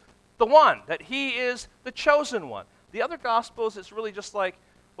is the one, that he is the chosen one. The other Gospels, it's really just like,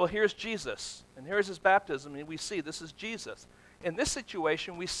 well, here's Jesus, and here's his baptism, and we see this is Jesus. In this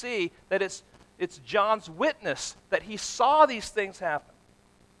situation, we see that it's John's witness that he saw these things happen.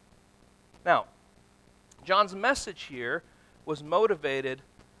 Now, John's message here was motivated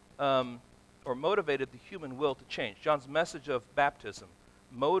the human will to change. John's message of baptism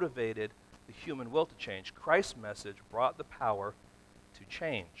motivated the human will to change. Christ's message brought the power to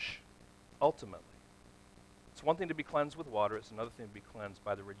change, ultimately. It's one thing to be cleansed with water. It's another thing to be cleansed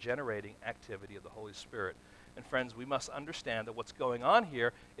by the regenerating activity of the Holy Spirit. And friends, we must understand that what's going on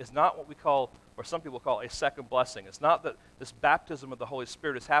here is not what we call, or some people call, a second blessing. It's not that this baptism of the Holy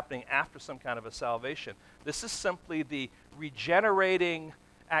Spirit is happening after some kind of a salvation. This is simply the regenerating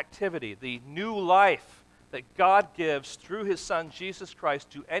activity, the new life that God gives through his Son, Jesus Christ,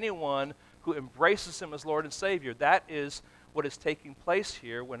 to anyone who embraces him as Lord and Savior. That is what is taking place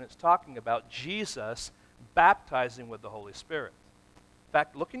here when it's talking about Jesus baptizing with the Holy Spirit. In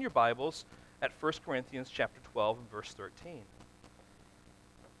fact, look in your Bibles at 1 Corinthians chapter 12 and verse 13.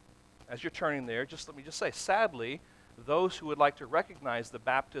 As you're turning there, let me say, sadly, those who would like to recognize the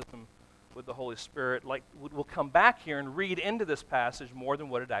baptism with the Holy Spirit will come back here and read into this passage more than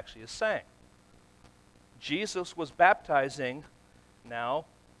what it actually is saying. Jesus was baptizing now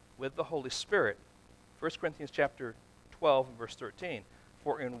with the Holy Spirit. 1 Corinthians chapter 12 and verse 13.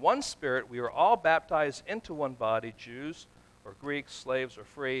 For in one Spirit we are all baptized into one body, Jews or Greeks, slaves or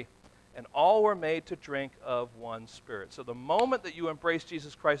free, and all were made to drink of one Spirit. So the moment that you embrace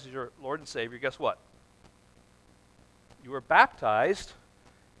Jesus Christ as your Lord and Savior, guess what? You were baptized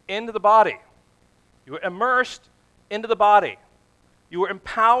into the body. You were immersed into the body. You were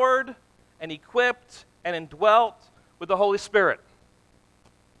empowered and equipped and indwelt with the Holy Spirit.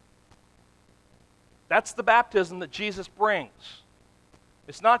 That's the baptism that Jesus brings.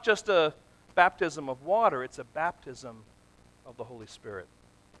 It's not just a baptism of water, it's a baptism of the Holy Spirit.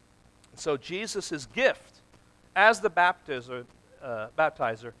 And so Jesus' gift as the baptizer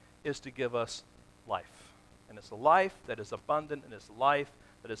is to give us life. And it's a life that is abundant, and it's a life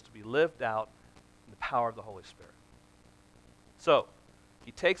that is to be lived out in the power of the Holy Spirit. So,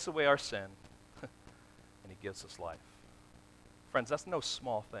 he takes away our sin, and he gives us life. Friends, that's no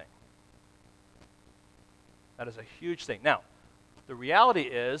small thing. That is a huge thing. Now, the reality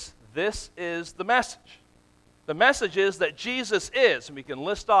is, this is the message. The message is that Jesus is, and we can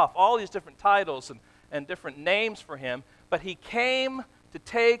list off all these different titles and different names for him, but he came to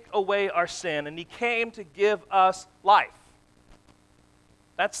take away our sin, and he came to give us life.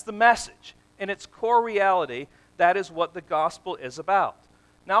 That's the message. In its core reality, that is what the gospel is about.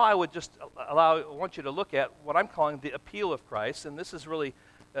 Now I would just want you to look at what I'm calling the appeal of Christ, and this is really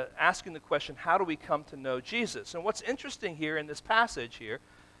asking the question, how do we come to know Jesus? And what's interesting here in this passage here,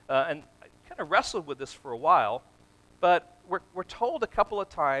 and I kind of wrestled with this for a while, but we're told a couple of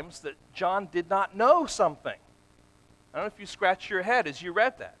times that John did not know something. I don't know if you scratched your head as you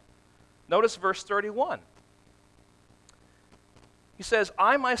read that. Notice verse 31. He says,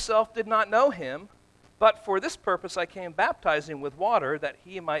 I myself did not know him, but for this purpose I came baptizing with water that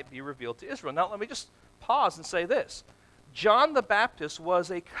he might be revealed to Israel. Now let me just pause and say this. John the Baptist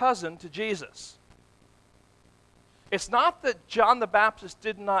was a cousin to Jesus. It's not that John the Baptist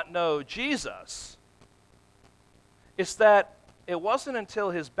did not know Jesus. It's that it wasn't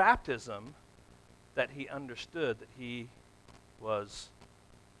until his baptism that he understood that he was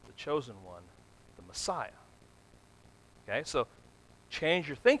the chosen one, the Messiah. Okay, so change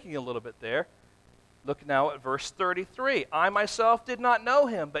your thinking a little bit there. Look now at verse 33. I myself did not know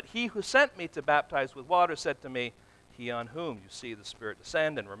him, but he who sent me to baptize with water said to me, he on whom you see the Spirit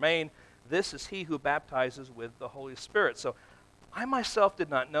descend and remain, this is he who baptizes with the Holy Spirit. So I myself did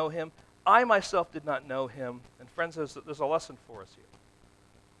not know him. I myself did not know him. And friends, there's a lesson for us here.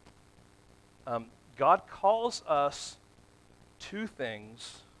 God calls us to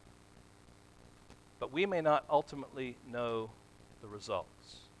things, but we may not ultimately know the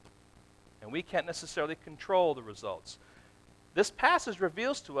results. And we can't necessarily control the results. This passage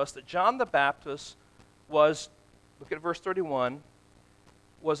reveals to us that John the Baptist was, look at verse 31,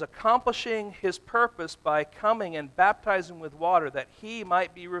 was accomplishing his purpose by coming and baptizing with water that he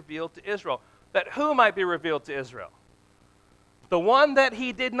might be revealed to Israel. That who might be revealed to Israel? The one that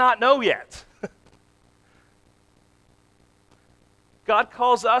he did not know yet. God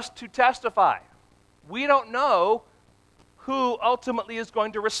calls us to testify. We don't know who ultimately is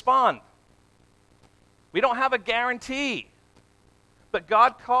going to respond. We don't have a guarantee. But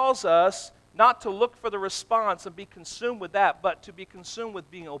God calls us not to look for the response and be consumed with that, but to be consumed with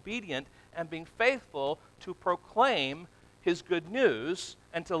being obedient and being faithful to proclaim his good news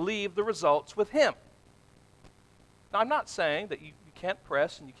and to leave the results with him. Now, I'm not saying that you can't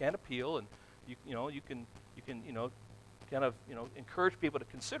press and you can't appeal and you can encourage people to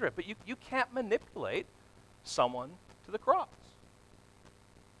consider it, but you can't manipulate someone to the cross.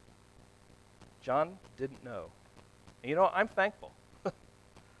 John didn't know. And I'm thankful.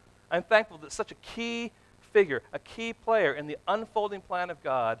 I'm thankful that such a key figure, a key player in the unfolding plan of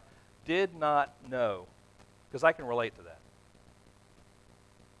God did not know, because I can relate to that.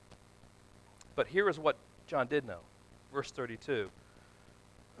 But here is what John did know. Verse 32.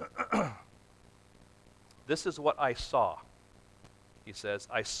 This is what I saw. He says,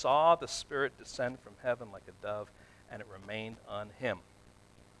 I saw the Spirit descend from heaven like a dove, and it remained on him.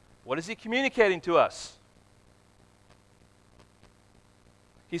 What is he communicating to us?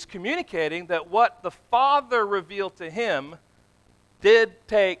 He's communicating that what the Father revealed to him did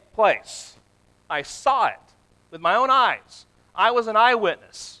take place. I saw it with my own eyes. I was an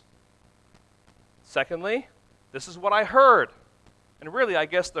eyewitness. Secondly, this is what I heard. And really, I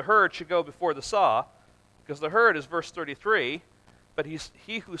guess the heard should go before the saw, because the heard is verse 33. But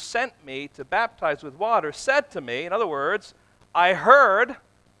he who sent me to baptize with water said to me, in other words, I heard,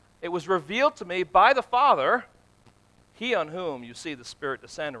 it was revealed to me by the Father, he on whom you see the Spirit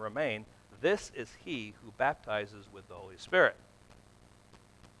descend and remain, this is he who baptizes with the Holy Spirit.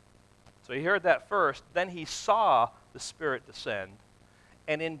 So he heard that first, then he saw the Spirit descend.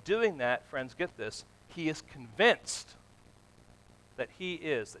 And in doing that, friends, get this, he is convinced that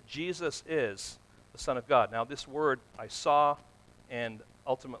Jesus is the Son of God. Now this word, I saw, and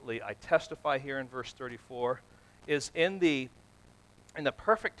ultimately I testify here in verse 34, is in the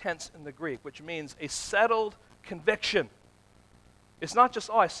perfect tense in the Greek, which means a settled conviction. It's not just,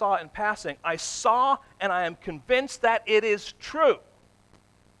 I saw it in passing. I saw and I am convinced that it is true.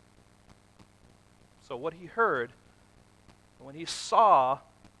 So what he heard, when he saw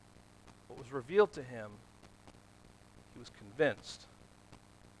what was revealed to him, he was convinced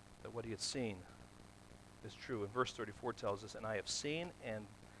that what he had seen is true. And verse 34 tells us, and I have seen and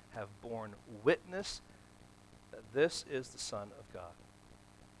have borne witness that this is the Son of God.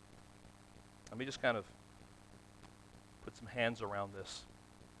 Let me just kind of put some hands around this.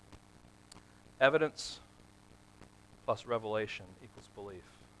 Evidence plus revelation equals belief.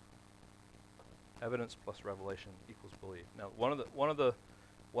 Evidence plus revelation equals belief. Now, one of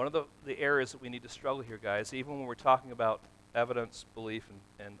the areas that we need to struggle here, guys, even when we're talking about evidence, belief,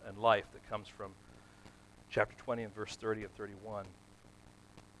 and life that comes from chapter 20 and verse 30 and 31.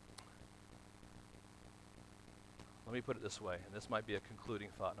 Let me put it this way, and this might be a concluding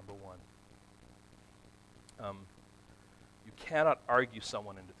thought, number one. You cannot argue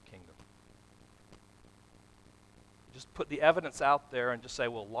someone into the kingdom. You just put the evidence out there and just say,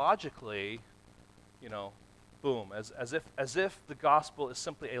 well, logically, boom, as if the gospel is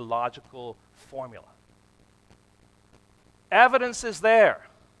simply a logical formula. Evidence is there.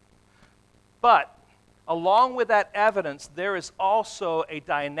 But along with that evidence, there is also a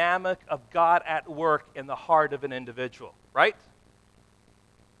dynamic of God at work in the heart of an individual, right?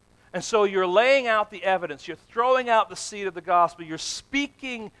 And so you're laying out the evidence, you're throwing out the seed of the gospel, you're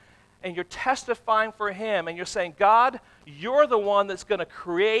speaking and you're testifying for him, and you're saying, God, you're the one that's going to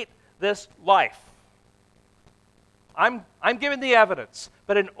create this life. I'm giving the evidence,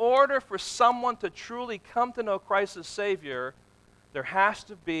 but in order for someone to truly come to know Christ as Savior, there has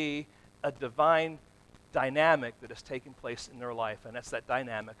to be a divine dynamic that has taken place in their life, and that's that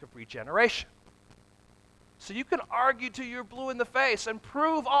dynamic of regeneration. So you can argue till you're blue in the face and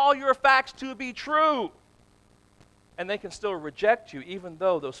prove all your facts to be true, and they can still reject you even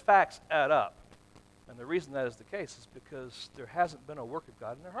though those facts add up. And the reason that is the case is because there hasn't been a work of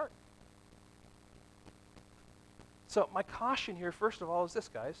God in their heart. So my caution here, first of all, is this,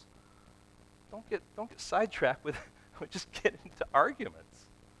 guys. Don't get sidetracked with just getting into arguments.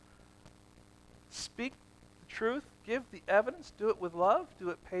 Speak the truth, give the evidence, do it with love,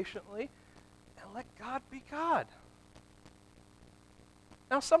 do it patiently, and let God be God.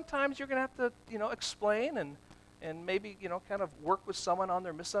 Now, sometimes you're going to have to, explain and maybe, kind of work with someone on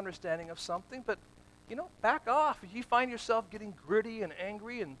their misunderstanding of something, but, back off. If you find yourself getting gritty and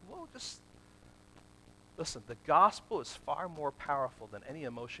angry just listen, the gospel is far more powerful than any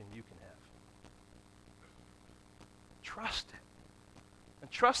emotion you can have. Trust it. And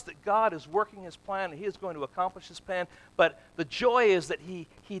trust that God is working his plan and he is going to accomplish his plan. But the joy is that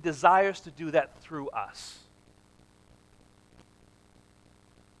he desires to do that through us.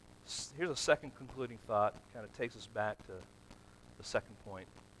 Here's a second concluding thought. Kind of takes us back to the second point.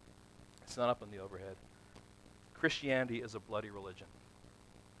 It's not up on the overhead. Christianity is a bloody religion.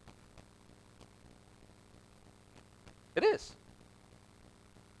 It is.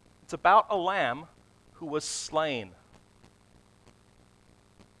 It's about a lamb who was slain.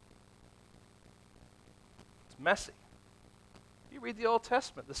 It's messy. You read the Old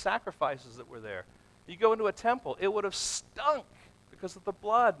Testament, the sacrifices that were there. You go into a temple, it would have stunk because of the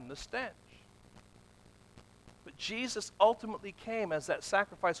blood and the stench. But Jesus ultimately came as that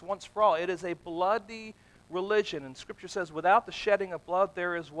sacrifice once for all. It is a bloody religion, and Scripture says without the shedding of blood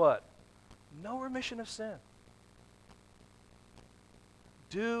there is what? No remission of sin.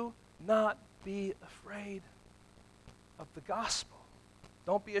 Do not be afraid of the gospel.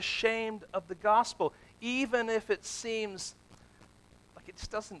 Don't be ashamed of the gospel, even if it seems like it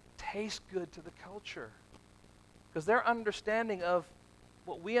just doesn't taste good to the culture. Because their understanding of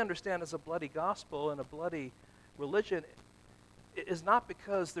what we understand as a bloody gospel and a bloody religion is not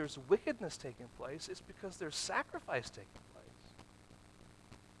because there's wickedness taking place, it's because there's sacrifice taking place.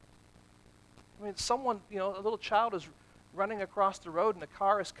 I mean, someone, a little child is running across the road and a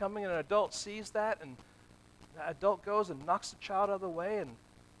car is coming and an adult sees that and the adult goes and knocks the child out of the way and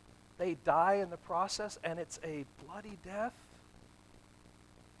they die in the process and it's a bloody death.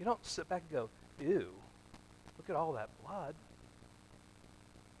 You don't sit back and go, ew, look at all that blood.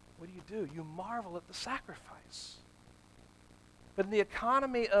 What do? You marvel at the sacrifice. But in the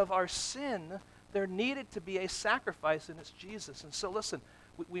economy of our sin, there needed to be a sacrifice, and it's Jesus. And so listen,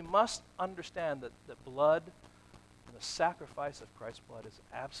 we must understand that blood and the sacrifice of Christ's blood is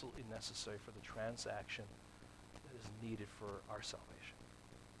absolutely necessary for the transaction that is needed for our salvation.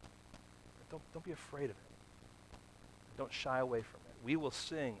 Don't be afraid of it. Don't shy away from it. We will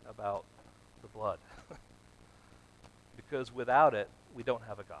sing about the blood. Because without it, we don't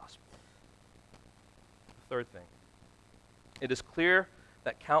have a gospel. The third thing. It is clear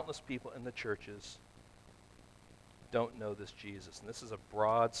that countless people in the churches don't know this Jesus. And this is a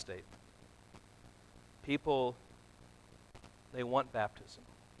broad statement. People, they want baptism.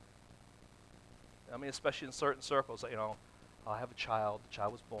 I mean, especially in certain circles, I'll have a child, the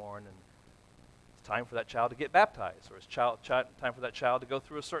child was born, and it's time for that child to get baptized, or it's time for that child to go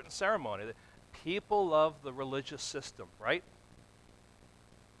through a certain ceremony. People love the religious system, right?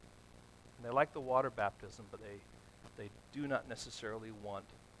 And they like the water baptism, but they do not necessarily want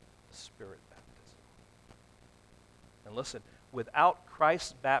the Spirit baptism. And listen, without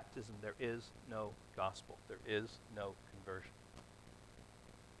Christ's baptism, there is no gospel. There is no conversion.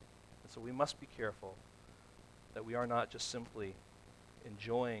 And so we must be careful that we are not just simply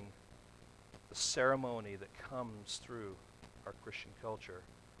enjoying the ceremony that comes through our Christian culture,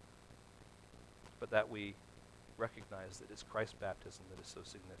 but that we recognize that it's Christ's baptism that is so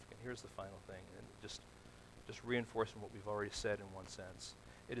significant. Here's the final thing, and just reinforcing what we've already said in one sense.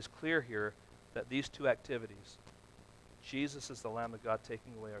 It is clear here that these two activities, Jesus as the Lamb of God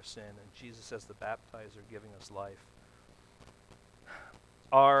taking away our sin, and Jesus as the baptizer giving us life,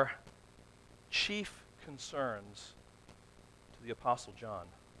 are chief concerns to the Apostle John,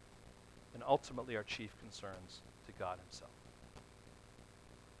 and ultimately our chief concerns to God himself.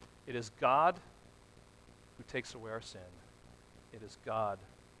 It is God who takes away our sin. It is God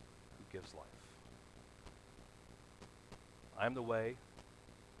who gives life. I am the way,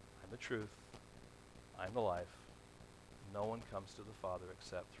 I'm the truth, I'm the life. No one comes to the Father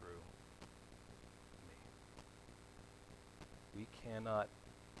except through me. We cannot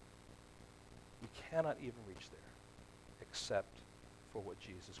even reach there except for what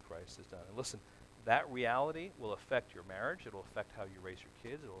Jesus Christ has done. And listen, that reality will affect your marriage. It will affect how you raise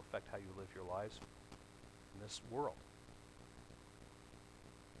your kids. It will affect how you live your lives in this world.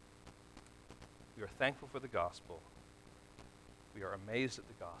 We are thankful for the gospel. We are amazed at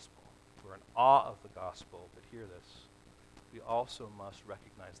the gospel. We're in awe of the gospel. But hear this. We also must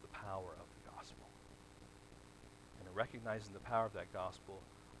recognize the power of the gospel. And in recognizing the power of that gospel,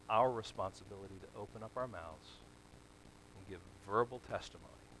 our responsibility to open up our mouths and give verbal testimony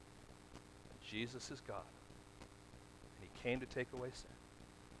that Jesus is God. And he came to take away sin.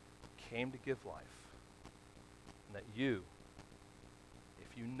 He came to give life. And that you,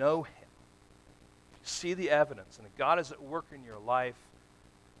 if you know him, if you see the evidence, and that God is at work in your life,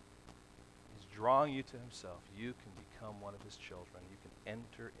 he's drawing you to himself, you can become one of his children. You can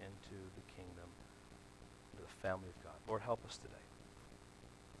enter into the kingdom, into the family of God. Lord, help us today.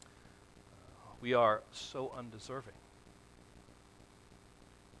 We are so undeserving.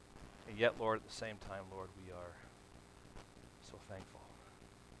 And yet, Lord, at the same time, Lord, we are so thankful.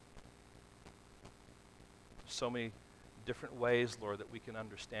 So many different ways, Lord, that we can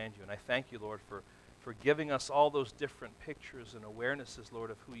understand you. And I thank you, Lord, for giving us all those different pictures and awarenesses, Lord,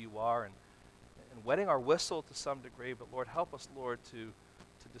 of who you are and wetting our whistle to some degree. But, Lord, help us, Lord, to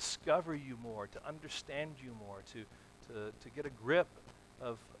discover you more, to understand you more, to get a grip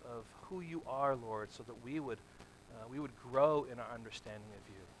of who you are, Lord, so that we would grow in our understanding of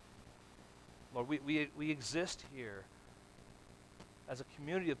you. Lord, we exist here as a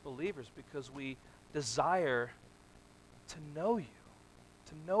community of believers because we desire to know you,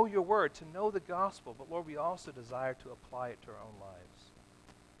 to know your word, to know the gospel. But Lord, we also desire to apply it to our own lives.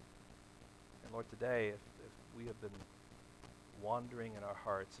 And Lord, today, if we have been wandering in our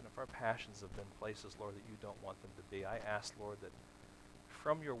hearts and if our passions have been places, Lord, that you don't want them to be, I ask, Lord, that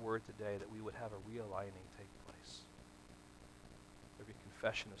from your word today that we would have a realigning take place. There'd be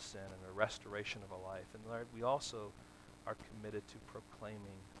confession of sin and a restoration of a life. And Lord, we also are committed to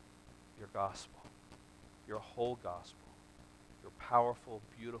proclaiming your gospel, your whole gospel, your powerful,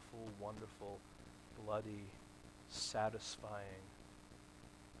 beautiful, wonderful, bloody, satisfying,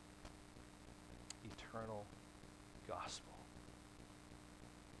 eternal gospel.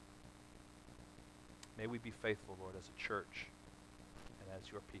 May we be faithful, Lord, as a church and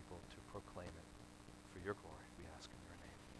as your people to proclaim it.